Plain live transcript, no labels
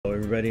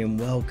everybody, and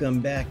welcome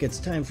back. It's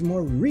time for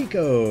more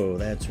RICO.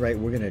 That's right,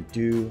 we're gonna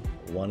do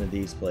one of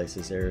these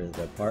places. They're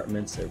the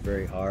apartments. They're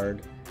very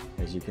hard,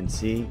 as you can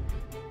see.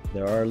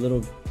 There are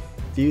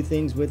few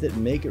things with it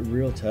make it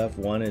real tough.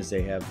 One is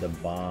they have the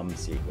bomb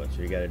sequence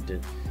where you got to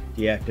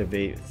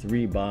deactivate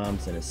 3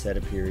 bombs in a set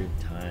a period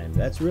of time.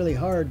 That's really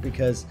hard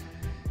because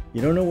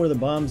you don't know where the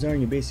bombs are,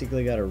 and you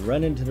basically got to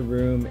run into the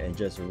room and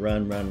just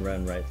run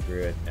right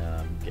through it,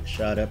 get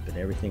shot up and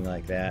everything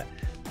like that.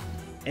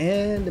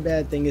 And the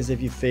bad thing is,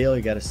 if you fail,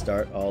 you got to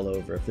start all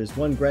over. If there's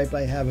one gripe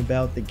I have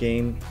about the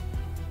game,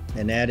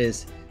 and that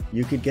is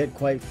you could get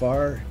quite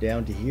far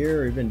down to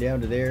here or even down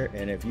to there,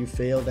 and if you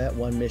fail that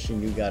one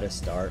mission, you got to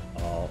start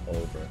all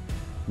over.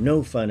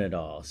 No fun at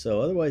all.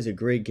 So otherwise a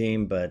great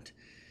game, but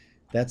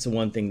that's the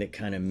one thing that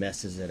kind of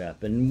messes it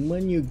up. And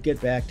when you get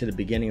back to the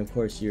beginning, of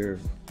course, you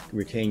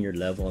retain your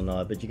level and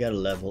all, but you got to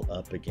level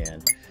up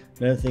again.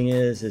 Another thing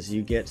is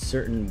you get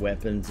certain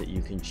weapons that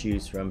you can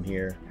choose from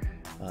here.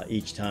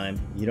 Each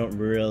time you don't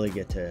really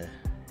get to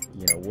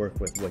work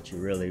with what you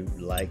really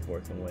like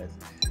working with.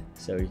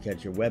 So you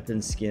got your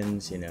weapon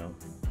skins,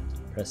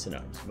 Pressing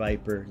Arms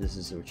Viper, this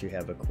is what you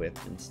have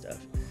equipped and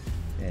stuff,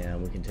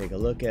 and we can take a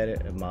look at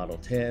it. A Model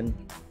 10.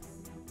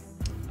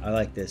 I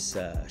like this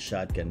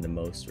shotgun the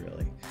most,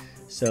 really.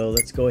 So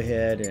let's go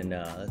ahead and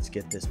let's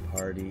get this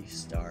party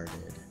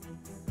started.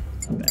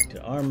 Come back to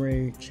the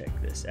armory, check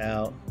this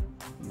out.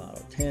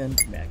 Model 10,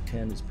 Mac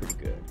 10 is pretty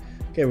good.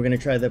 Okay, we're gonna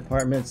try the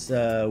apartments.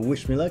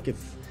 Wish me luck.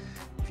 If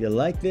you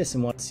like this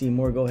and want to see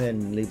more, go ahead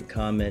and leave a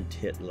comment,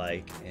 hit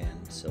like,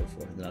 and so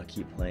forth, and I'll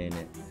keep playing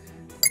it.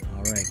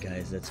 All right,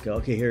 guys, let's go.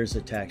 Okay, here's the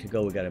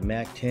tactical. We got a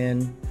Mac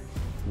 10.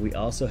 We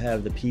also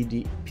have the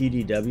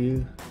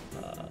PDW,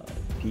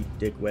 Pete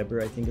Dick Weber,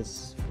 I think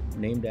it's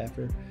named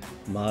after.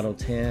 Model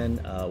 10.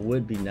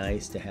 Would be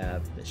nice to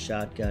have the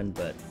shotgun,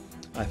 but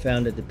I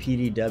found that the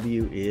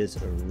PDW is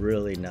a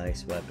really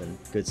nice weapon,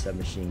 good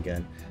submachine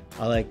gun.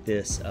 I like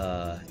this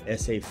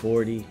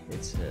SA-40.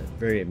 It's a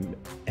very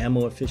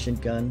ammo efficient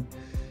gun.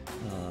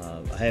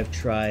 I have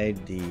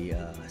tried the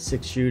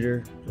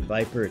 6-shooter, the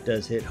Viper. It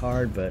does hit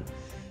hard, but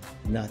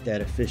not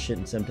that efficient,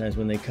 and sometimes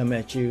when they come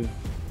at you,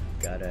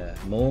 gotta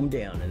mow them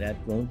down, and that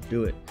won't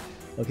do it.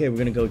 Okay, we're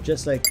gonna go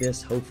just like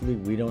this. Hopefully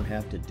we don't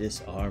have to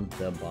disarm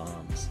the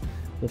bombs.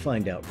 We'll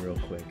find out real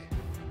quick.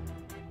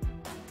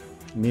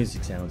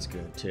 Music sounds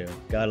good too.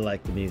 Gotta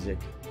like the music.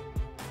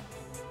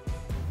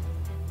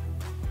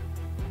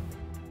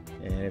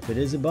 And if it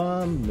is a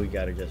bomb, we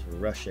gotta just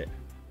rush it.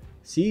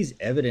 Seize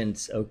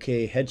evidence.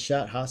 Okay,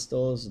 headshot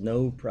hostiles,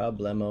 no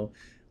problemo.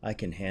 I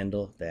can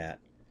handle that.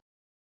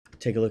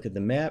 Take a look at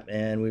the map,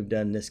 and we've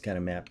done this kind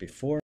of map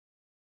before.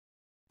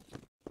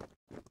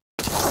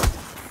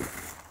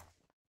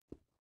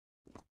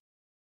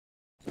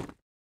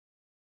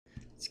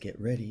 Let's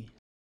get ready.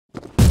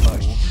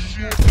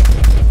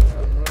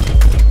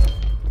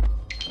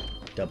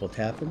 Double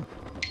tap him.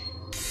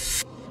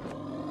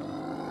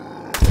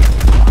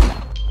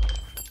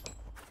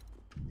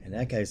 And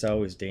that guy's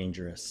always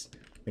dangerous.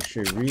 Make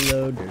sure you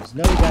reload. There's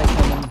another guy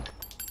coming.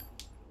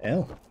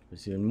 Oh,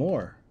 there's even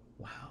more.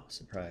 Wow,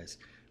 surprise.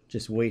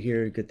 Just wait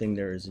here. Good thing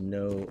there is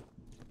no...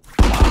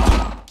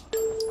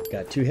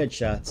 Got 2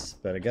 headshots,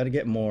 but I got to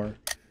get more.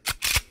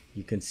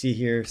 You can see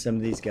here some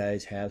of these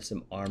guys have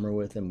some armor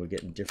with them. We're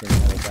getting different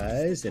kind of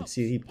guys. And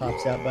see, he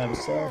pops out by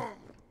himself.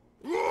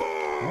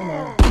 Come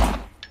on.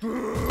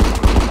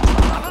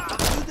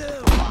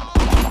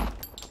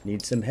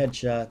 Need some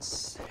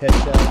headshots.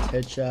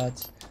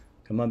 Headshots.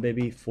 Come on,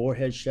 baby. 4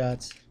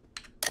 headshots.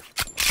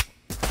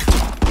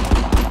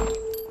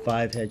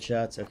 5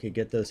 headshots. Okay,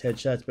 get those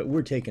headshots, but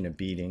we're taking a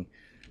beating.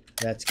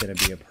 That's going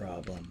to be a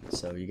problem.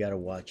 So you got to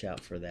watch out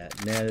for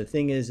that. Now, the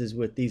thing is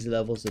with these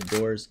levels, the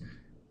doors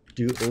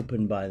do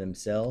open by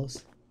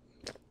themselves,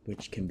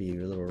 which can be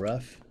a little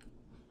rough.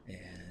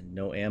 And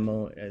no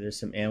ammo. There's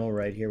some ammo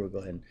right here. We'll go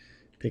ahead and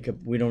pick up.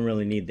 We don't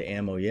really need the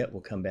ammo yet.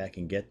 We'll come back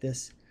and get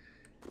this.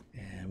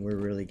 And we're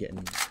really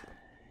getting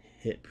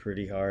hit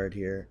pretty hard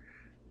here.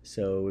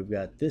 So we've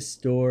got this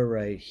door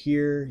right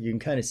here. You can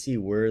kind of see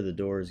where the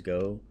doors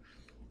go.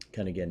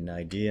 Kind of get an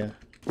idea.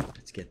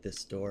 Let's get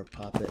this door,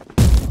 pop it.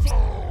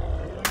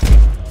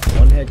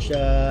 1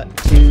 headshot,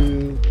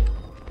 2.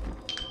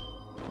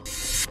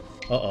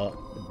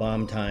 Uh-oh,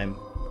 bomb time.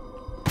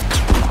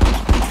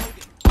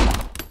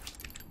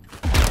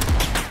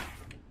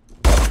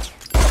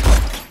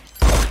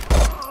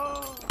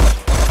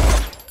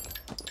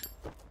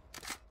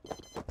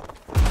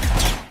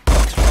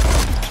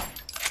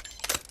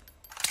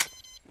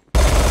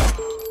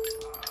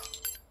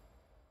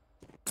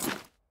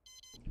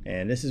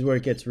 And this is where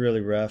it gets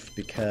really rough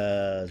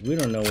because we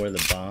don't know where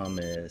the bomb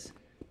is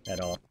at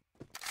all.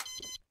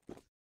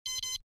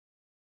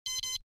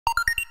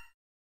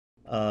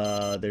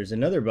 There's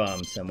another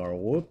bomb somewhere.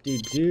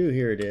 Whoop-de-doo,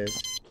 here it is.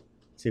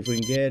 See if we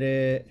can get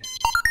it.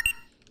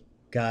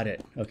 Got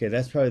it. Okay,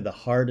 that's probably the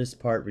hardest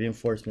part.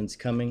 Reinforcements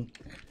coming.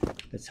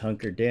 Let's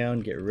hunker down,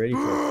 get ready for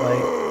a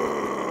fight.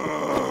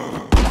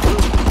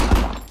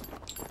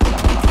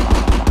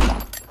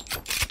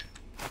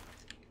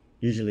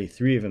 Usually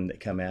 3 of them that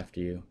come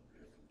after you.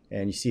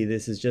 And you see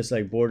this is just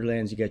like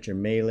Borderlands. You got your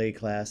melee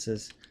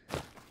classes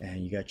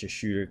and you got your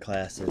shooter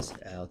classes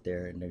out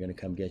there, and they're gonna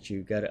come get you.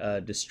 You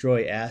gotta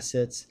destroy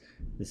assets.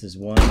 This is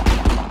one.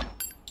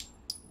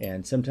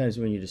 And sometimes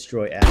when you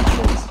destroy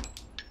assets,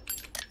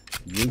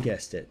 you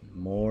guessed it,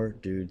 more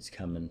dudes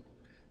coming.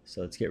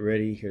 So let's get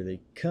ready. Here they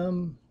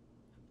come.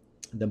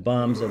 The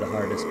bombs are the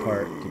hardest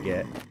part to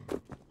get.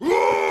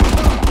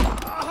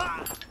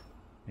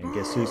 And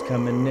guess who's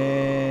coming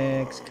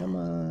next? Come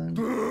on.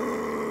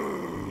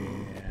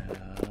 Yeah.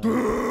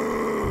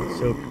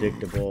 So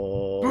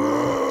predictable.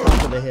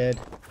 Top of the head.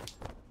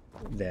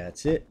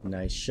 That's it.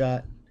 Nice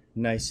shot.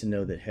 Nice to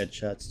know that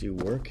headshots do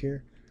work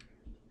here.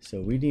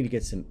 So we need to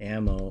get some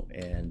ammo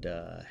and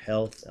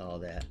health, all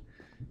that.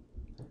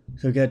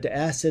 So we got the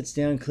assets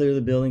down, clear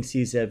the building,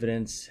 seize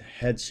evidence,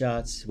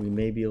 headshots. We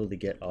may be able to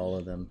get all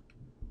of them.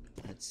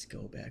 Let's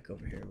go back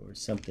over here.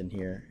 There's something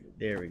here.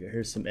 There we go.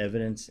 Here's some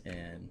evidence,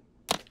 and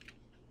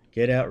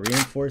get out.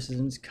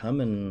 Reinforcements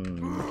coming.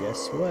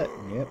 Guess what?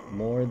 Yep,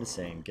 more of the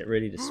same. Get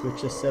ready to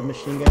switch this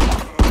submachine gun.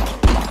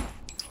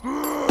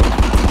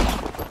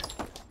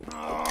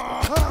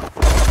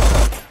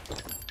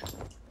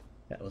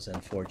 That was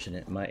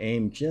unfortunate. My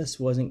aim just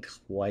wasn't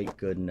quite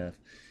good enough.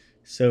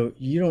 So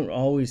you don't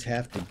always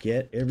have to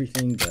get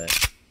everything, but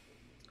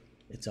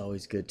it's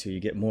always good to. You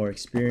get more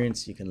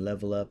experience, you can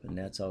level up, and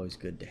that's always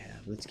good to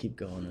have. Let's keep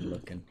going and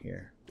looking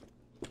here.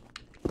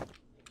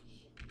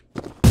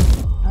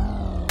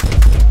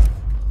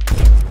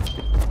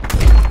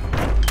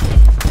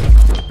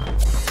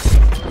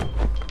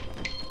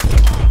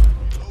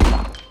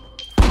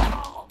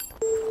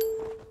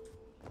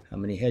 How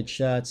many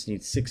headshots?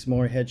 Need 6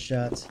 more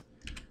headshots.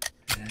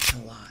 That's a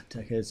lot.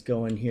 Okay, let's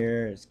go in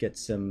here. Let's get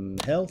some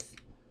health.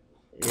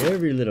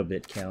 Every little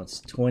bit counts.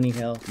 20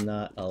 health,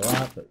 not a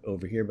lot, but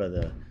over here by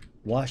the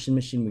washing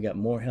machine we got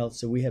more health.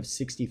 So we have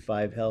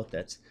 65 health.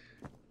 That's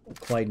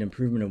quite an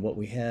improvement of what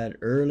we had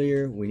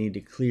earlier. We need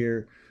to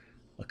clear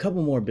a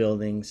couple more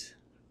buildings.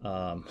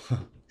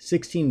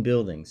 16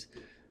 buildings.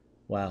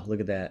 Wow, look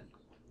at that.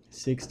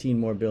 16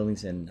 more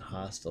buildings and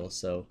hostile.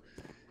 So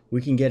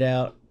we can get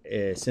out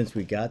since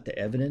we got the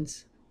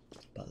evidence.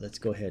 But let's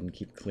go ahead and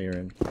keep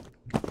clearing.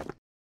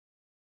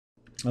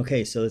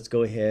 Okay, so let's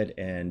go ahead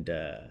and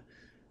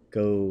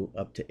go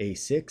up to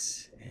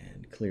A6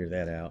 and clear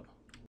that out.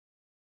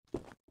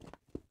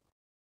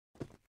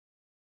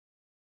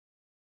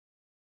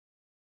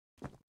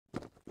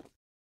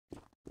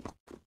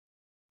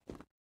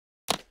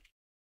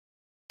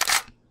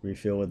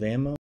 Refill with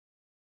ammo.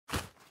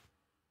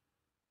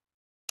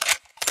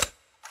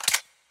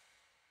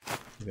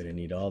 We're going to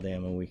need all the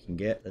ammo we can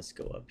get. Let's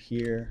go up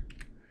here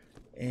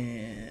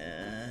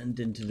and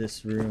into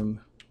this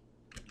room.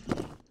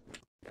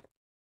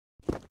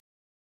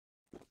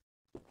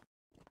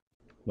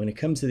 When it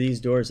comes to these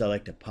doors, I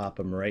like to pop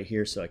them right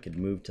here so I could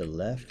move to the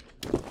left.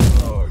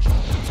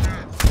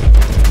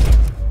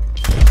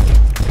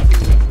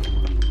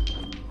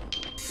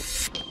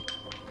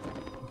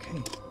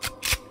 Okay.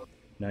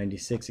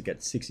 96, I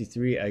got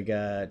 63.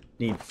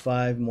 Need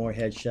 5 more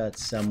headshots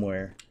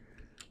somewhere.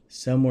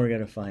 Somewhere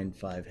gotta find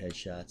 5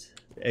 headshots.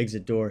 The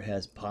exit door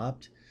has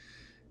popped.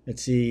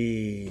 Let's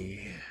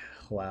see.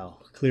 Wow.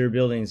 Clear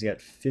buildings.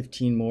 Got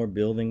 15 more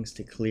buildings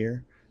to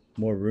clear.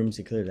 More rooms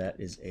to clear.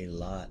 That is a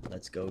lot.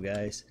 Let's go,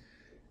 guys.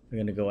 We're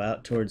going to go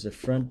out towards the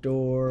front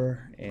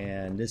door,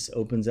 and this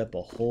opens up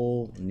a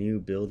whole new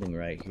building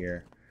right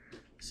here.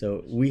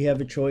 So we have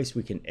a choice.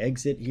 We can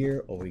exit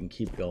here or we can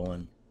keep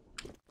going.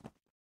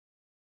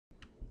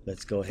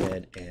 Let's go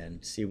ahead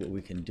and see what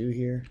we can do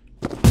here.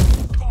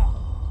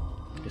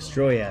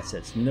 Destroy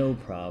assets. No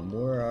problem.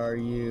 Where are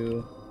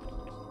you?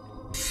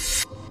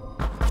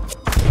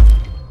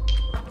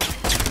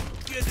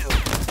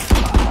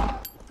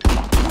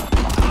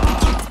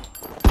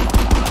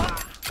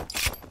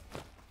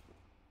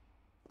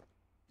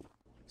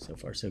 So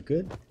far, so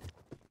good.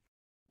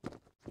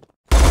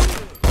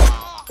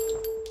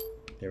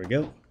 There we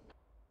go.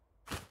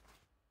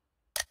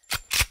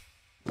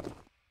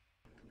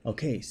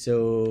 Okay,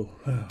 so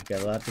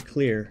got a lot to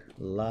clear.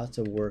 Lots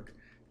of work.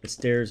 The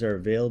stairs are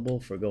available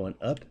for going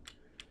up.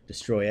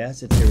 Destroy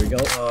assets. Here we go.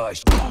 Go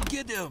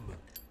get him.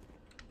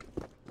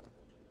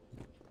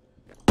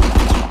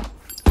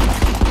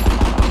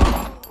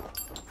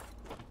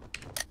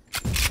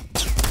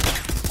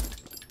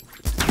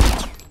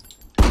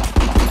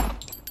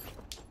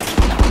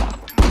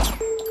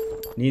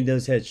 Need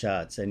those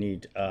headshots. I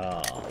need,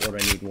 what do I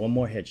need? 1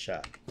 more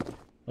headshot.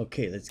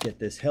 Okay, let's get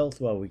this health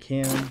while we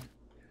can.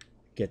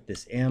 Get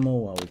this ammo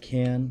while we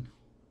can.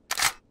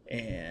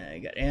 And I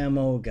got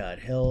ammo, got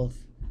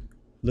health.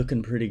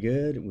 Looking pretty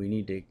good. We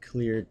need to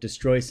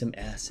destroy some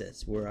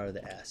assets. Where are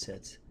the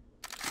assets?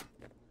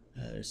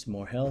 There's some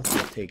more health.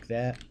 We'll take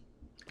that.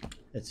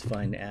 Let's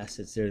find the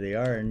assets. There they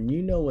are. And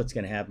you know what's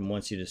going to happen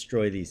once you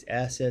destroy these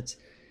assets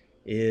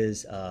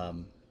is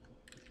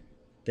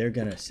they're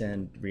gonna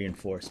send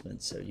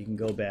reinforcements. So you can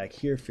go back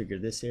here, figure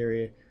this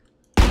area.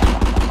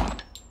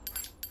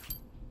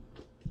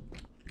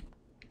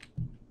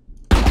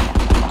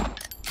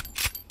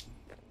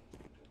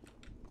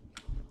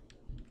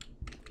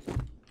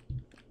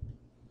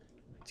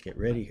 Let's get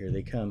ready. Here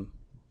they come.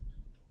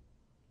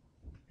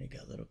 They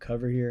got a little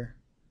cover here.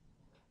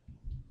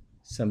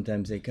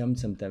 Sometimes they come,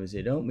 sometimes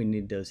they don't. We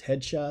need those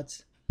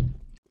headshots.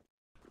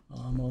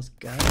 Almost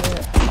got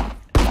it.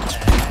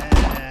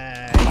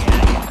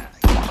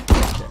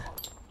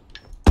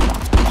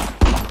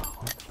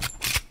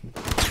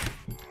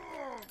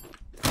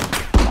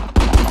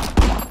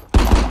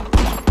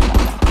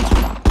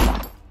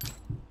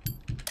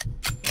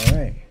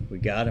 Alright, we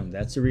got him.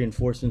 That's the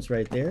reinforcements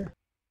right there.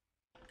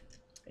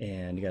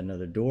 And you got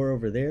another door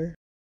over there.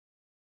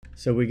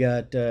 So we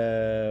got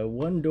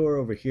one door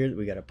over here that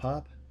we got to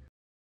pop.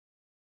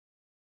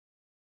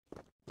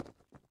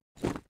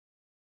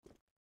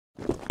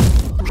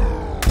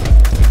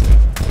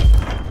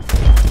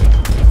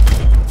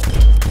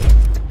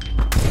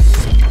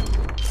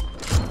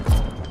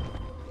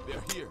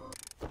 They're here.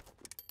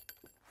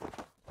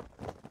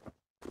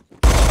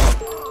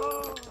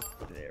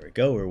 There we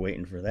go. We're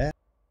waiting for that.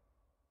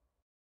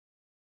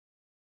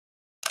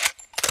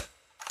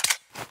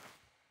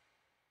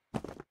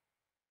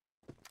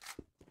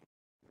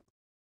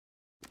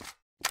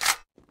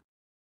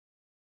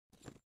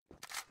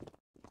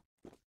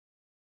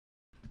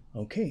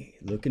 Okay,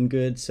 looking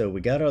good. So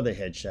we got all the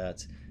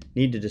headshots.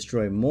 Need to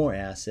destroy more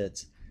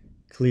assets.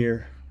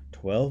 Clear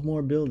 12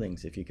 more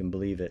buildings, if you can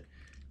believe it.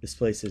 This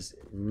place is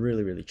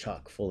really, really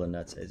chock full of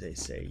nuts, as they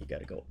say. You got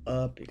to go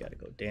up, you got to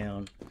go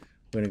down.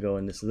 We're going to go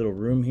in this little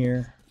room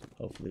here.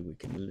 Hopefully we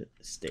can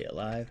stay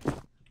alive.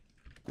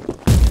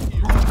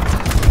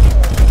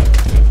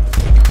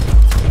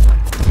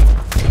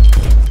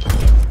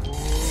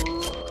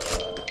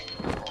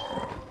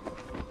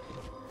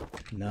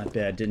 Not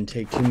bad, didn't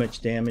take too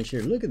much damage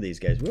here. Look at these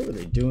guys, what were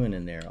they doing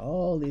in there?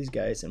 All these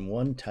guys in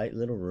one tight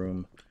little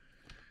room.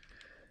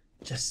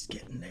 Just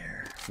getting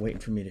there, waiting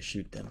for me to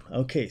shoot them.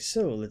 Okay,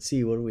 so let's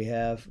see, what do we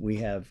have? We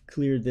have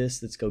cleared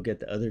this. Let's go get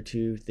the other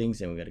two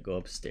things, and we got to go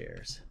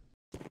upstairs.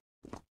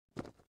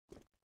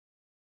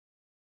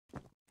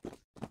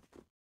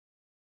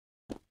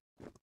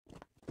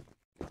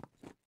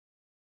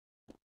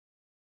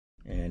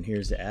 And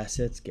here's the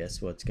assets.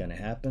 Guess what's going to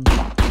happen?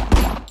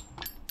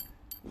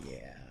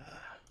 Yeah.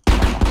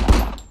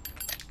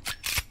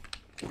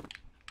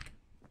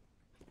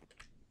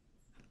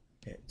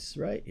 It's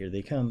right, here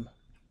they come.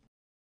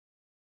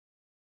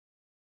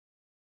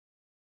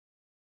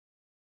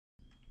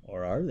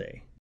 Or are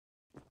they?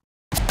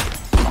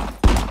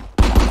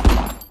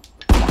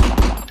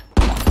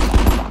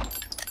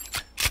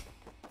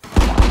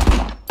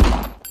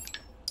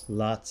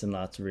 Lots and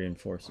lots of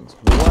reinforcements.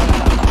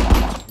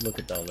 Wow! Look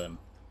at all them.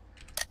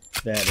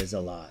 That is a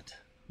lot.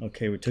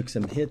 Okay, we took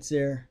some hits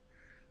there.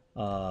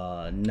 9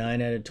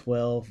 out of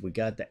 12. We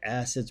got the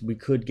assets. We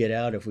could get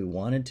out if we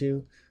wanted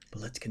to,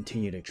 but let's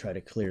continue to try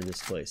to clear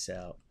this place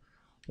out.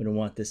 We don't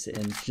want this to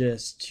end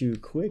just too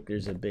quick.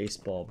 There's a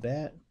baseball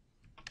bat.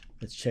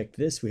 Let's check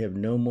this. We have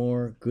no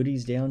more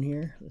goodies down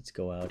here. Let's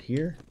go out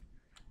here.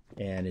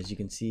 And as you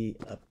can see,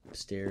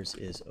 upstairs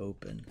is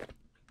open.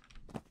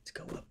 Let's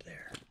go up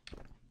there.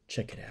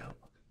 Check it out.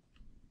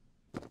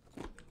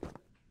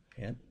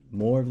 Yep,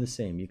 more of the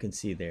same. You can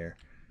see there.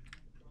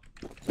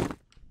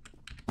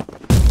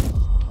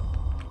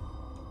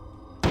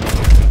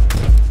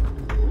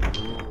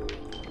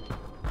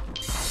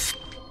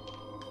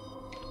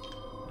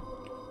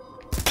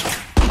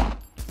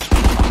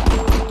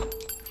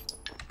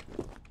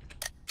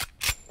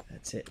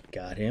 That's it.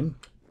 Got him.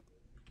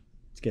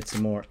 Let's get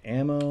some more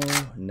ammo.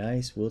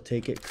 Nice. We'll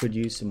take it. Could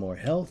use some more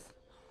health.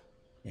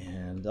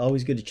 And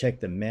always good to check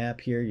the map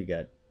here. You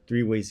got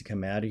 3 ways to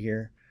come out of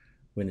here.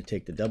 We're going to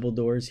take the double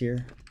doors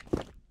here.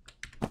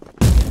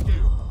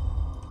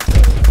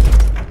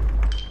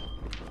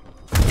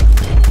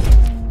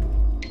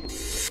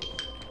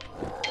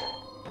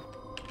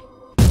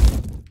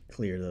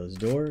 Clear those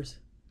doors.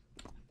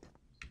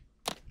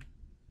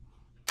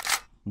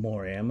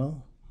 More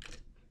ammo.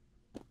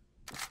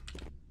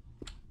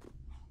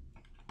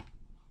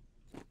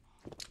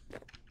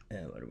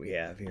 And what do we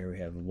have here? We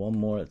have one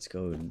more. Let's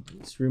go.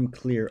 This room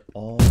clear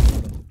all.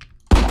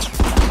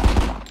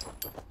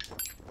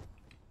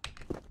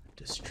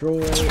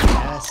 Destroy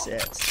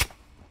assets.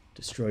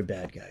 Destroy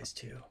bad guys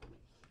too.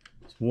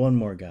 There's one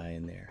more guy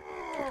in there.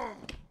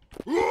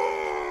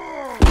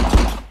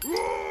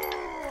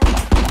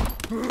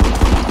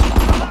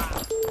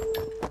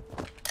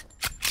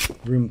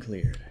 Room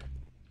cleared.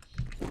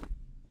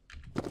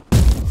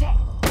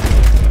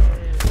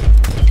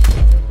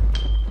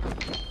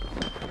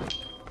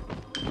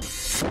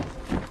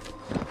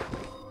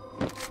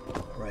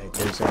 Right,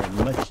 there's our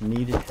much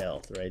needed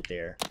health right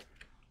there.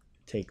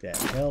 Take that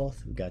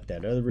health. We got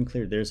that other room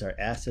cleared. There's our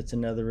assets,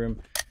 another room.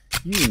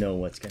 You know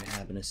what's going to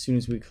happen as soon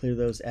as we clear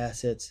those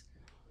assets.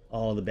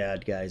 All the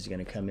bad guys are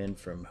going to come in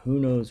from who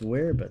knows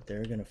where, but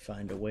they're going to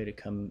find a way to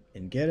come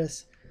and get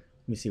us.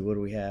 Let me see, what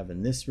do we have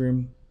in this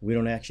room? We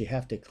don't actually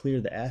have to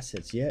clear the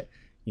assets yet.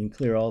 You can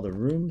clear all the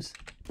rooms.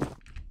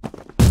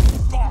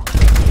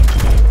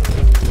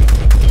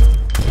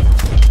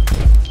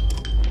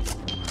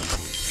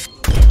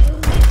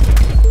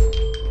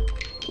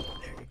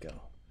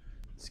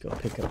 go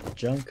pick up the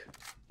junk.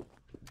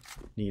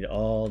 Need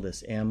all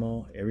this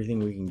ammo, everything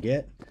we can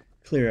get.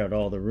 Clear out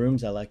all the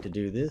rooms. I like to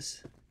do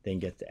this, then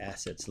get the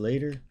assets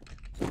later.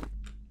 There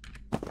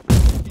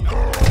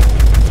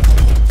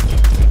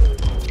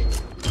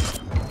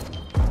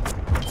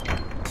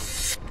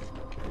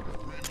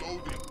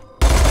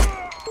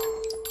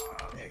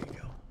you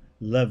go.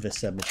 Love the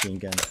submachine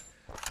gun.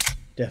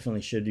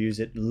 Definitely should use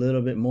it a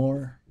little bit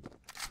more.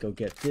 Let's go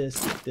get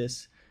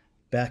this.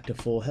 Back to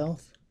full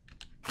health.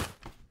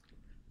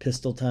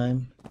 Pistol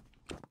time.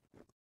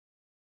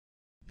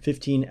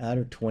 15 out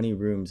of 20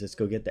 rooms. Let's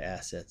go get the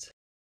assets.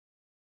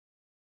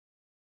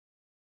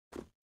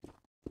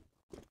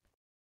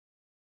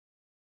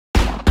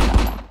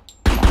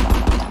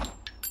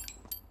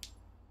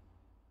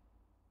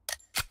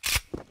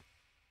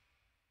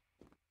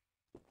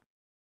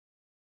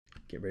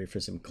 Get ready for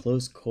some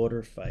close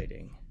quarter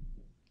fighting.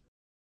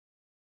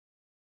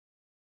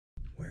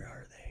 Where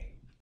are they?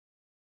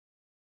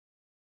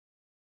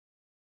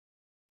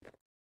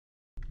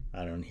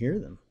 I don't hear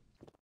them.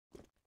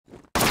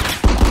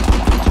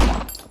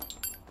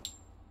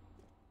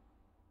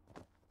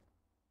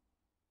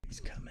 He's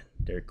coming.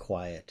 They're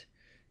quiet.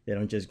 They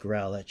don't just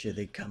growl at you.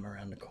 They come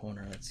around the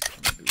corner. Let's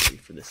come and be ready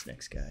for this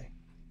next guy.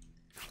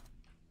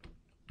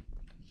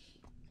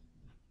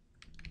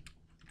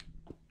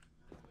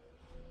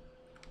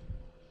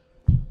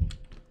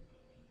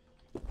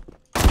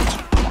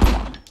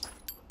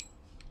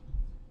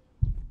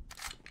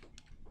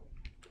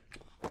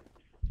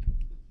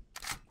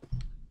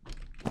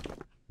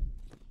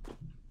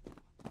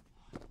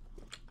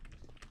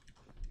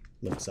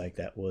 Looks like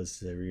that was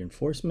the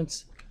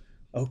reinforcements.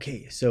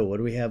 Okay, so what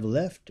do we have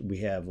left? We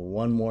have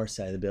one more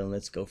side of the building.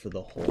 Let's go for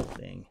the whole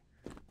thing.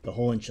 The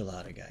whole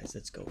enchilada, guys.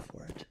 Let's go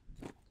for it.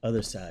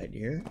 Other side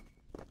here.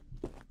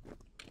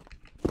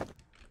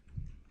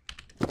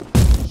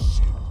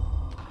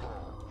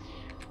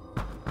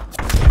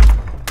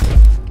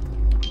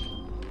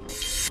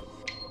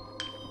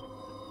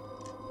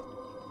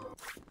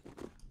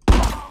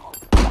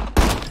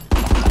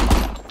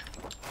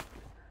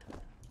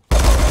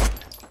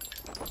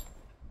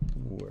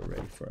 We're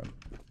ready for them.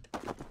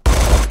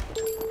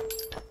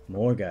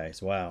 More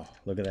guys. Wow,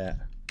 look at that.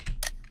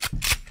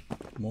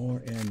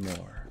 More and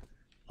more.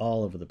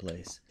 All over the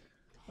place.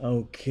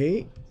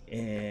 Okay,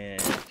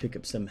 and pick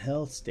up some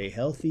health. Stay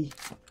healthy.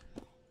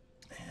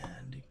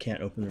 And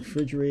can't open the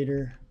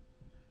refrigerator.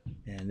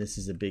 And this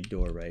is a big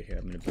door right here.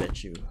 I'm going to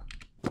bet you.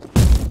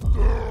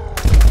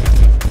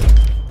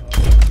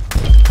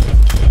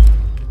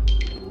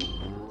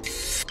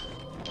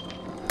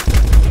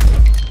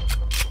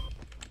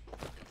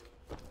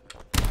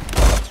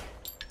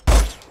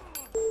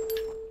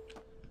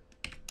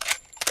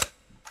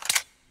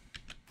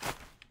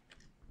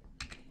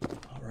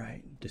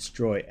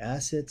 Destroy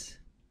assets.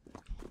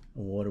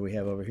 What do we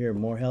have over here?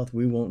 More health.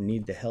 We won't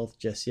need the health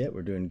just yet.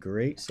 We're doing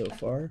great so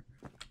far.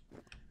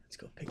 Let's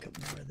go pick up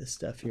more of this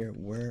stuff here.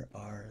 Where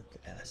are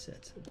the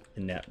assets?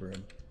 In that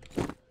room.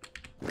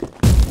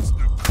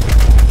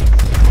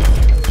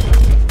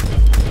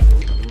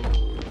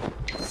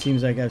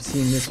 Seems like I've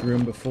seen this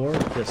room before,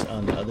 just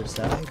on the other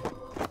side.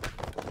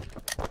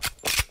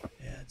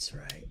 Yeah, that's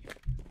right.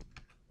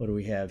 What do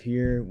we have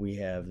here? We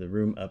have the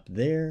room up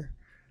there.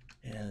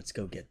 And let's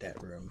go get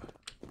that room.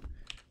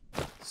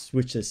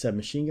 Switch to the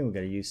submachine gun. We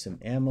got to use some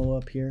ammo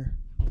up here.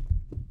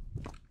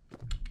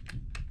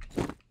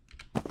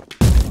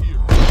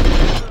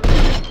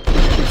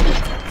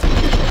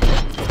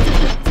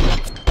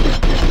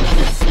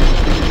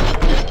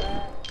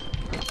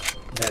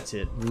 That's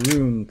it.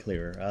 Room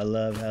clearer. I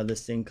love how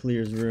this thing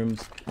clears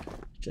rooms.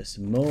 Just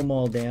mow them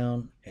all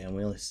down, and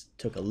we only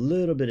took a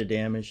little bit of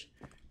damage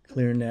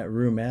clearing that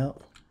room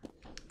out.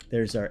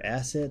 There's our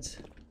assets.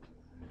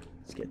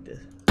 Let's get this.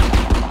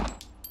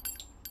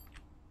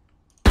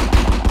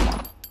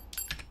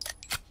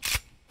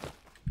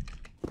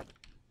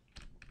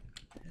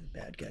 And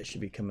bad guys should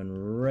be coming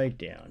right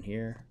down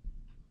here.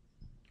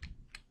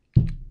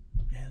 And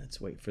let's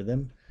wait for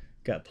them.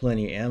 Got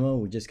plenty of ammo.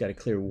 We just got to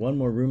clear one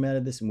more room out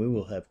of this, and we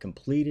will have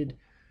completed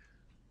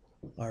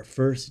our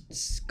first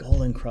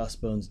skull and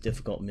crossbones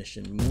difficult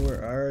mission.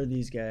 Where are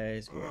these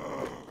guys?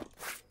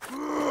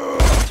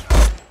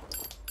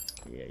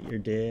 Yeah, you're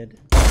dead.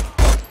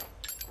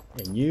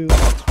 And you.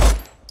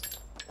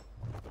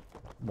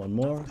 One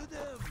more.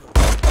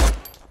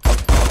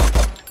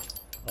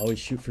 Always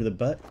shoot for the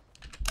butt.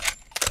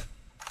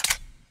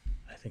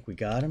 I think we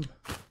got him.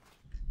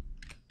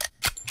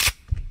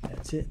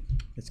 That's it.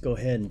 Let's go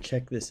ahead and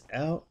check this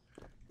out.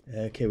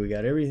 Okay, we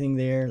got everything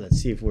there. Let's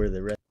see if where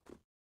the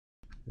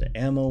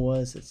ammo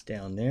was. It's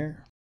down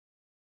there.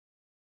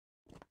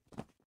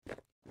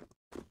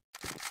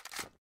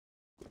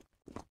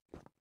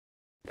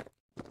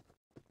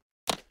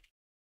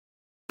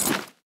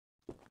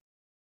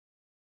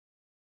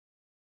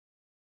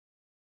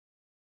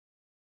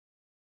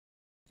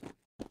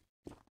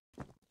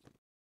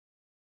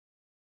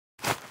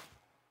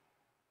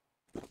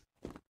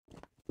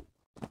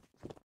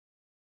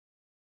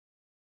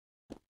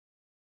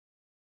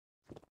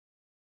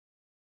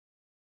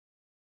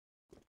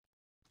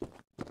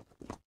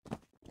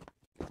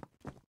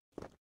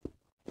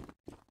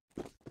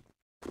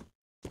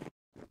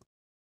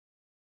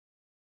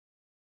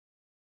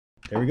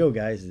 there we go,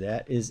 guys.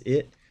 That is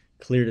it.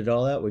 Cleared it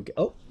all out.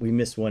 We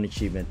missed one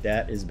achievement.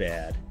 That is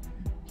bad.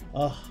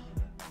 Oh,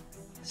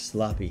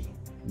 sloppy.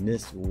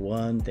 Missed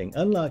one thing.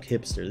 Unlocked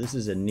hipster. This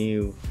is a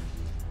new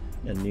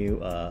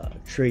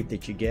trait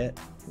that you get,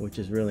 which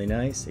is really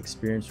nice.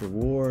 Experience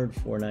reward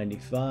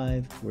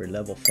 495. We're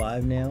level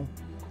 5 now.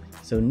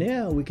 So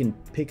now we can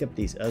pick up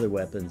these other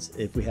weapons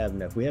if we have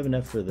enough. We have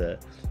enough for the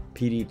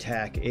PD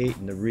TAC 8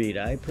 and the Reed.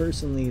 I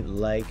personally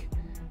like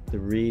the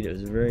Reed. It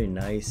was a very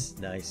nice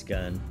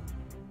gun.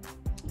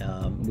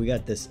 We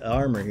got this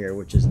armor here,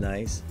 which is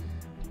nice.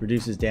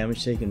 Reduces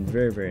damage taken,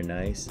 very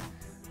nice.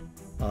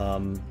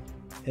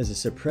 Has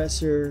a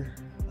suppressor.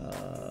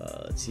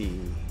 Let's see.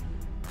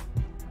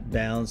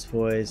 Balance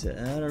poise.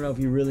 I don't know if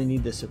you really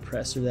need the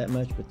suppressor that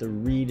much, but the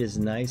Reed is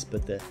nice.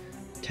 But the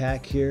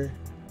TAC here,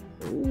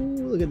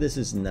 ooh, look at this,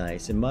 is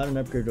nice. In modern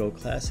upgrade to old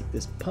classic,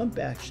 this pump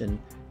action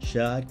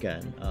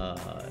shotgun,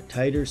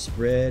 tighter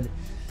spread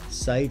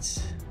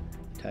sights,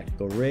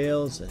 tactical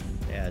rails,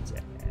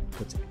 and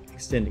puts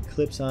extended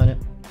clips on it.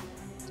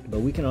 But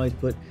we can always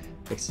put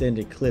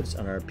extended clips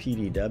on our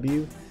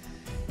PDW,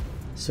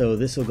 so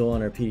this will go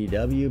on our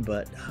PDW.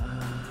 But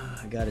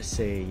I gotta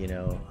say, you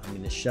know, I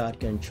mean, the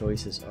shotgun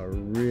choices are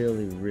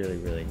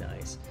really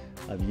nice.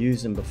 I've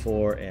used them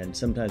before, and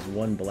sometimes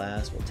one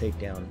blast will take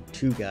down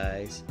 2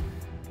 guys.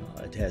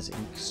 It has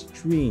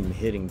extreme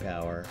hitting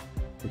power,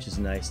 which is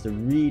nice. The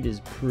Reed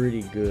is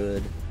pretty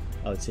good,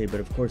 I would say, but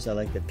of course I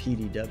like the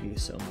PDW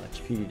so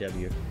much.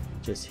 PDW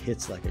just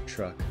hits like a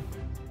truck.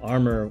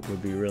 Armor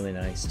would be really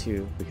nice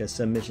too, because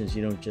some missions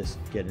you don't just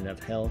get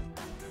enough health.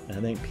 And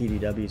I think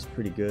PDW is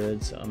pretty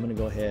good, so I'm gonna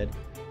go ahead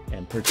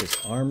and purchase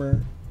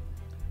armor.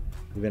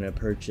 We're gonna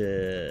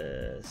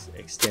purchase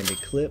extended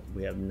clip.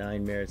 We have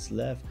 9 merits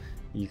left.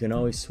 You can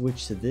always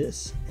switch to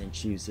this and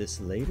choose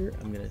this later.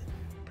 I'm gonna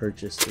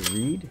purchase the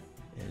Reed,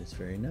 and it's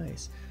very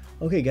nice.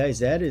 Okay guys,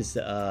 that is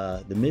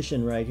the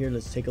mission right here.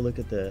 Let's take a look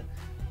at the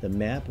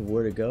map of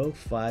where to go.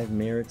 5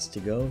 merits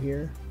to go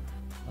here.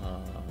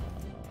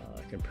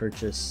 I can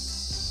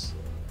purchase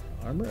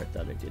armor. I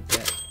thought I did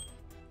that.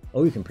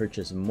 Oh, you can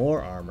purchase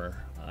more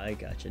armor. I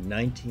got you.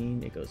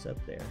 19, it goes up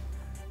there.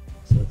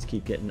 So let's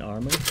keep getting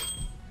armor.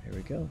 There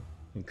we go.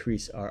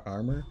 Increase our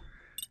armor.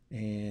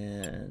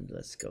 And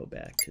let's go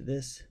back to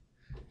this.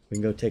 We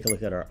can go take a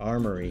look at our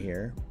armory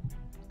here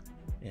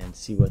and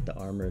see what the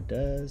armor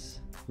does.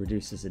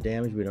 Reduces the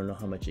damage. We don't know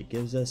how much it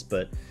gives us,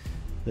 but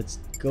let's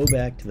go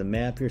back to the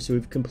map here. So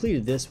we've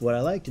completed this. What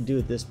I like to do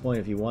at this point,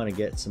 if you want to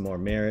get some more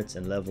merits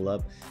and level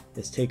up,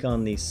 is take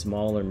on these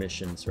smaller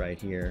missions right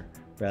here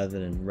rather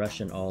than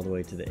rushing all the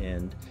way to the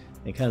end,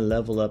 and kind of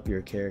level up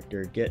your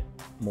character, get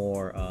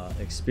more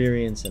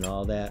experience and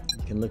all that.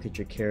 You can look at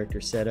your character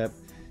setup.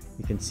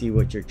 You can see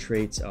what your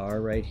traits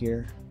are right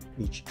here.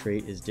 Each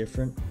trait is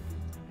different,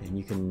 and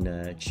you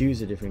can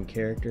choose a different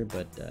character,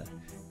 but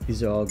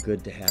these are all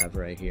good to have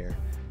right here.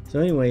 So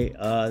anyway,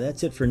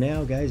 that's it for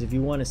now, guys. If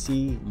you want to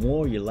see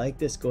more, you like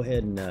this, go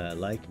ahead and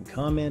like and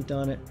comment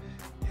on it,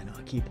 and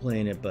I'll keep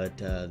playing it. But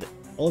the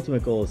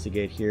ultimate goal is to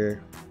get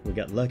here. We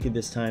got lucky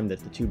this time that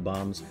the 2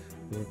 bombs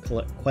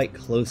were quite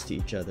close to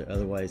each other.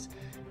 Otherwise,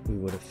 we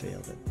would have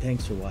failed it.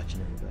 Thanks for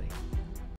watching, everybody.